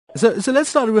So let's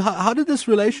start with how did this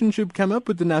relationship come up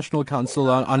with the National Council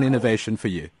on Innovation for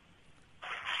you?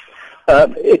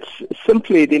 It's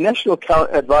simply the National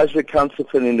Advisory Council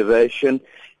for Innovation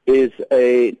is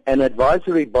an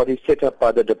advisory body set up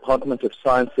by the Department of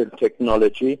Science and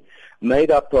Technology,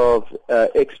 made up of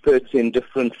experts in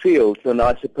different fields. And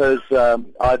I suppose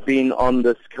I've been on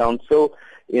this council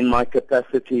in my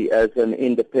capacity as an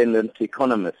independent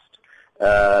economist.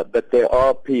 But there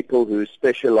are people who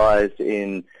specialize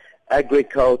in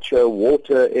agriculture,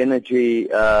 water, energy,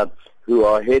 who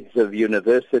are heads of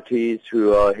universities,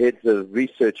 who are heads of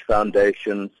research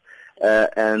foundations,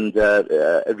 and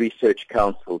research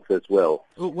councils as well.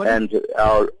 And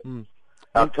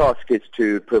our task is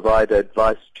to provide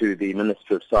advice to the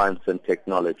Minister of Science and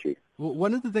Technology. Well,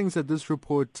 one of the things that this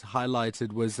report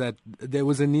highlighted was that there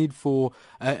was a need for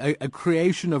a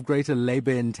creation of greater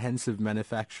labor-intensive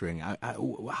manufacturing.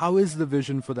 How is the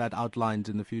vision for that outlined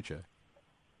in the future?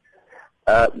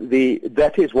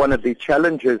 That is one of the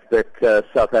challenges that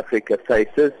South Africa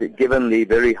faces, given the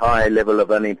very high level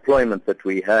of unemployment that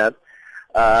we have.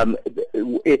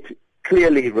 It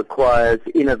clearly requires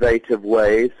innovative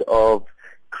ways of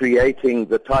creating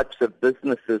the types of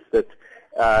businesses that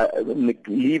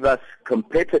leave us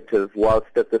competitive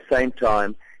whilst at the same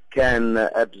time can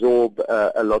absorb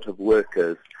a lot of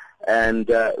workers.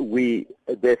 And we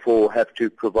therefore have to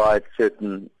provide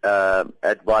certain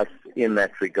advice in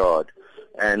that regard.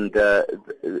 And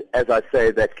as I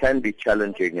say, that can be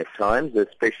challenging at times,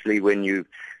 especially when you've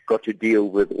got to deal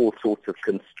with all sorts of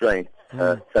constraints,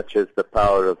 such as the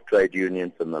power of trade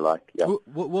unions and the like. Yeah.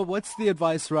 Well, what's the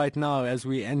advice right now as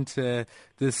we enter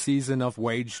this season of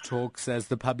wage talks, as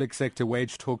the public sector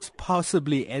wage talks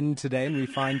possibly end today, and we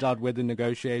find out whether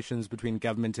negotiations between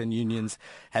government and unions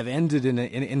have ended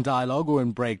in dialogue or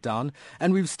in breakdown?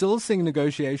 And we've still seen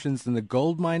negotiations in the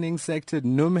gold mining sector.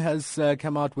 NUM has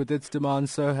come out with its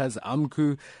demands, so has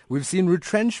AMCU. We've seen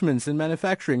retrenchments in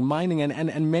manufacturing, mining,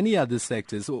 and many other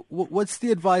sectors. What's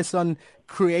the advice on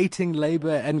creating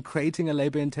labor and creating a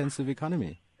labor-intensive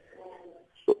economy?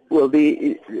 Well,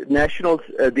 the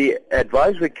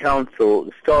Advisory Council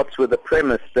starts with the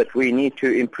premise that we need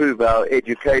to improve our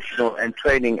educational and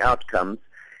training outcomes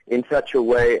in such a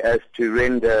way as to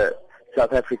render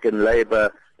South African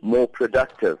labor more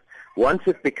productive. Once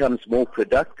it becomes more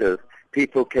productive,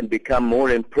 people can become more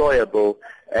employable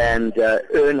and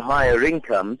earn higher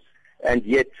incomes, and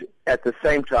yet at the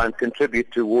same time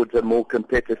contribute towards a more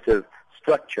competitive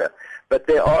structure. But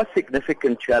there are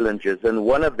significant challenges, and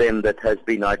one of them that has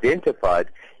been identified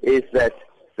is that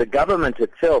the government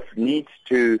itself needs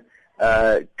to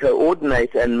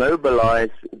coordinate and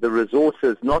mobilize the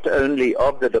resources not only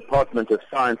of the Department of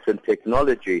Science and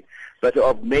Technology, but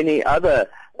of many other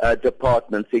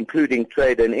departments, including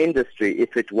trade and industry,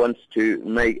 if it wants to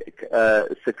make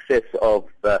success of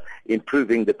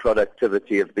improving the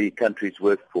productivity of the country's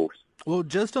workforce. Well,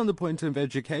 just on the point of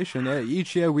education,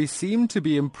 each year we seem to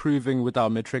be improving with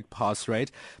our matric pass rate.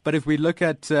 But if we look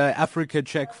at Africa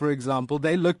Check, for example,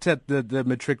 they looked at the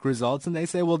matric results and they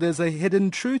say, well, there's a hidden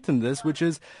truth in this, which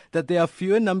is that there are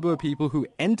fewer number of people who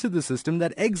enter the system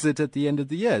that exit at the end of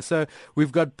the year. So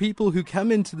we've got people who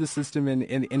come into the system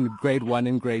in grade 1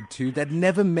 and grade 2 that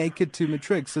never make it to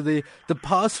matric. So the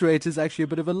pass rate is actually a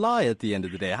bit of a lie at the end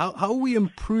of the day. How are we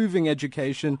improving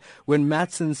education when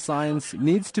maths and science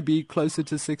needs to be closer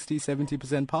to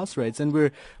 60-70% pass rates, and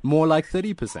we're more like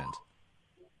 30%?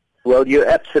 Well, you're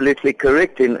absolutely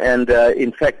correct, and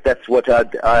in fact, that's what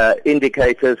our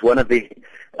indicators. One of the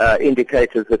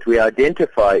indicators that we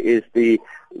identify is the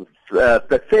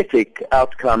pathetic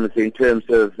outcomes in terms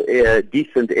of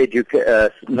decent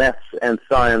maths and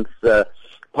science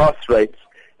pass rates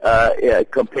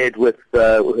compared with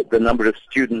the number of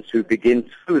students who begin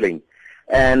schooling,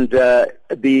 and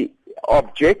the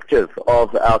objective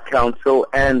of our council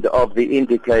and of the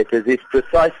indicators is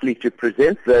precisely to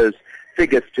present those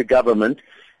figures to government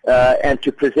and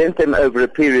to present them over a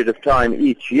period of time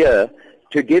each year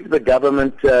to give the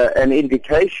government an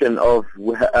indication of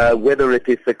whether it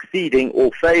is succeeding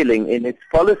or failing in its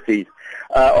policies.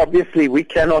 Obviously, we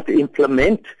cannot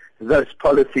implement those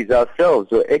policies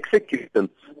ourselves or execute them.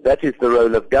 That is the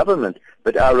role of government.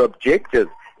 But our objective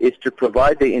is to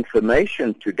provide the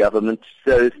information to government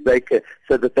so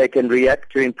that they can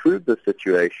react to improve the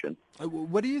situation.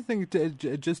 What do you think,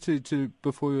 just to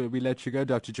before we let you go,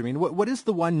 Dr. Jammine, what is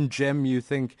the one gem you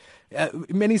think,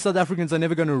 many South Africans are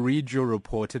never going to read your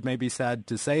report, it may be sad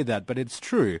to say that, but it's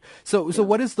true. So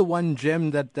what is the one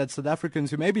gem that South Africans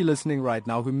who may be listening right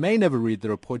now, who may never read the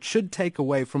report, should take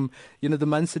away from the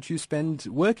months that you spend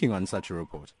working on such a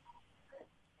report?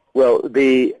 Well,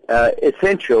 the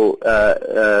essential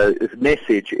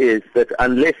message is that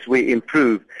unless we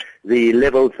improve the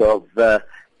levels of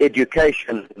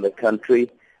education in the country,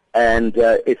 and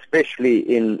especially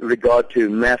in regard to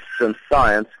maths and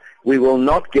science, we will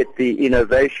not get the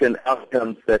innovation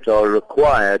outcomes that are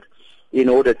required in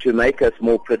order to make us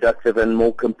more productive and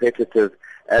more competitive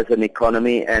as an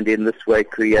economy, and in this way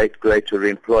create greater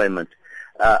employment.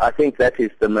 I think that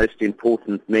is the most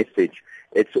important message.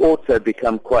 It's also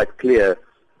become quite clear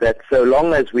that so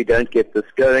long as we don't get this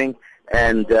going,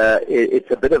 and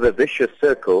it's a bit of a vicious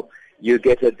circle, you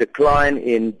get a decline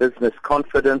in business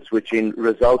confidence, which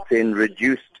results in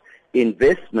reduced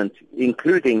investment,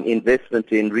 including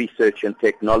investment in research and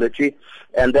technology,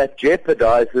 and that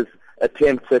jeopardizes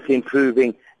attempts at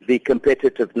improving the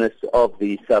competitiveness of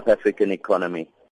the South African economy.